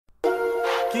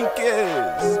King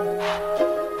Kez.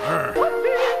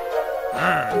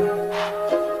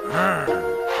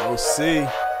 OC,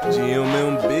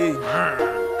 GMMB.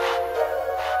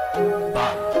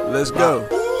 Let's go.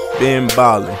 Been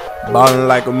ballin', ballin'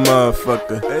 like a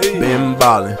motherfucker. Been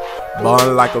ballin',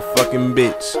 ballin' like a fucking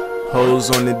bitch. Hoes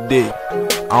on the dick,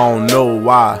 I don't know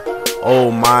why. Oh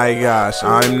my gosh,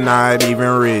 I'm not even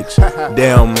rich.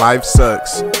 Damn, life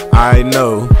sucks, I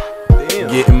know.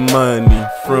 Getting money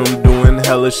from doing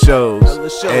hella shows.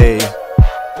 Ayy,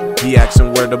 he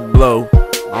asking where to blow.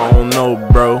 I don't know,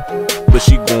 bro, but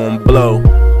she gon' blow.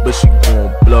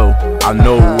 I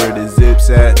know where the zips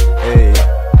at. Ayy,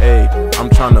 I'm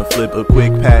tryna flip a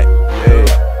quick pack.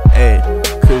 Ayy,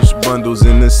 Kush bundles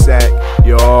in the sack.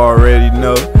 You already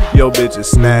know, yo bitch a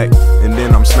snack. And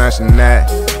then I'm smashing that.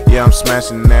 Yeah, I'm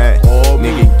smashing that.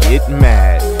 Nigga get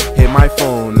mad. Hit my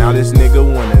phone, now this nigga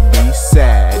wanna be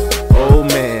sad. Oh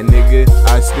man, nigga,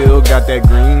 I still got that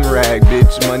green rag,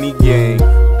 bitch, money gang.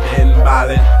 Been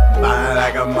ballin', ballin'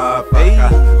 like a motherfucker.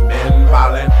 Been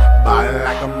ballin', ballin'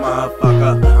 like a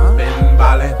motherfucker. Been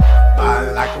ballin',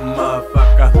 ballin' like a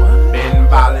motherfucker. Been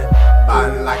ballin',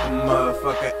 ballin' like a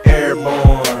motherfucker.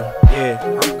 Airborne, yeah,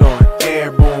 I'm going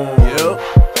airborne. Yup.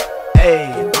 Ayy,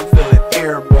 I'm feeling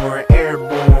airborne.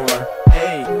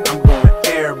 Ayy, I'm going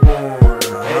airborne.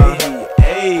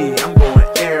 Ayy, I'm going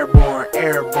airborne.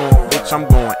 Bitch, I'm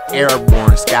going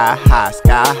airborne. Sky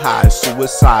high,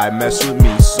 suicide. Mess with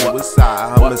me,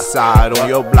 suicide. Homicide on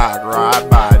your block. Ride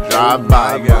by, drive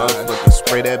by. Motherfucker,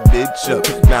 spray that bitch up.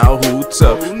 Now who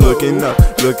tough? Looking up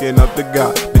to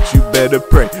God. Bitch, you better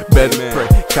pray.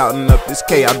 Counting up this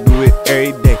K, I do it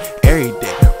every day.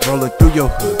 Rolling through your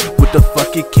hood with the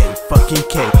fucking K.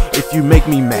 If you make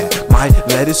me mad, might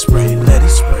let it spray.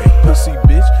 Pussy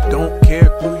bitch, don't care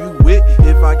who you with.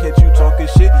 If I catch you talking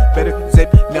shit, better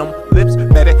zip them lips.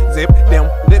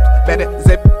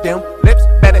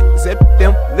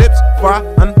 Before I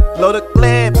unload a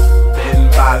clip. Been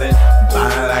ballin',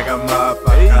 ballin' like a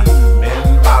motherfucker.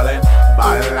 Been ballin',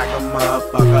 ballin' like a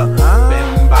motherfucker.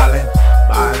 Been ballin',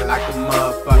 ballin' like a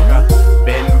motherfucker.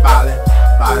 Been ballin',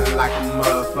 ballin' like a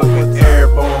motherfucker.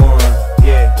 Airborne,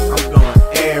 yeah, I'm going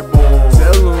airborne.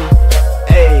 Tell 'em,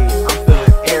 ayy, I'm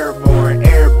feeling airborne.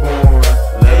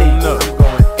 Let 'em know I'm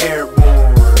going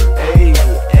airborne. Ayy,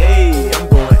 I'm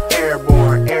going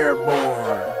airborne. Going airborne.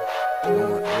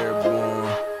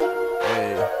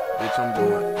 Ayy, bitch, I'm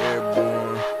going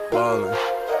airborne.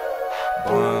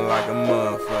 Ballin' like a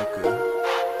motherfucker.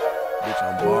 Bitch,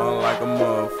 I'm ballin' like a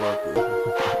motherfucker.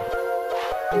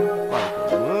 Like a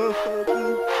motherfucker?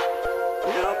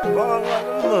 Yeah, I'm ballin' like a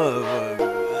motherfucker.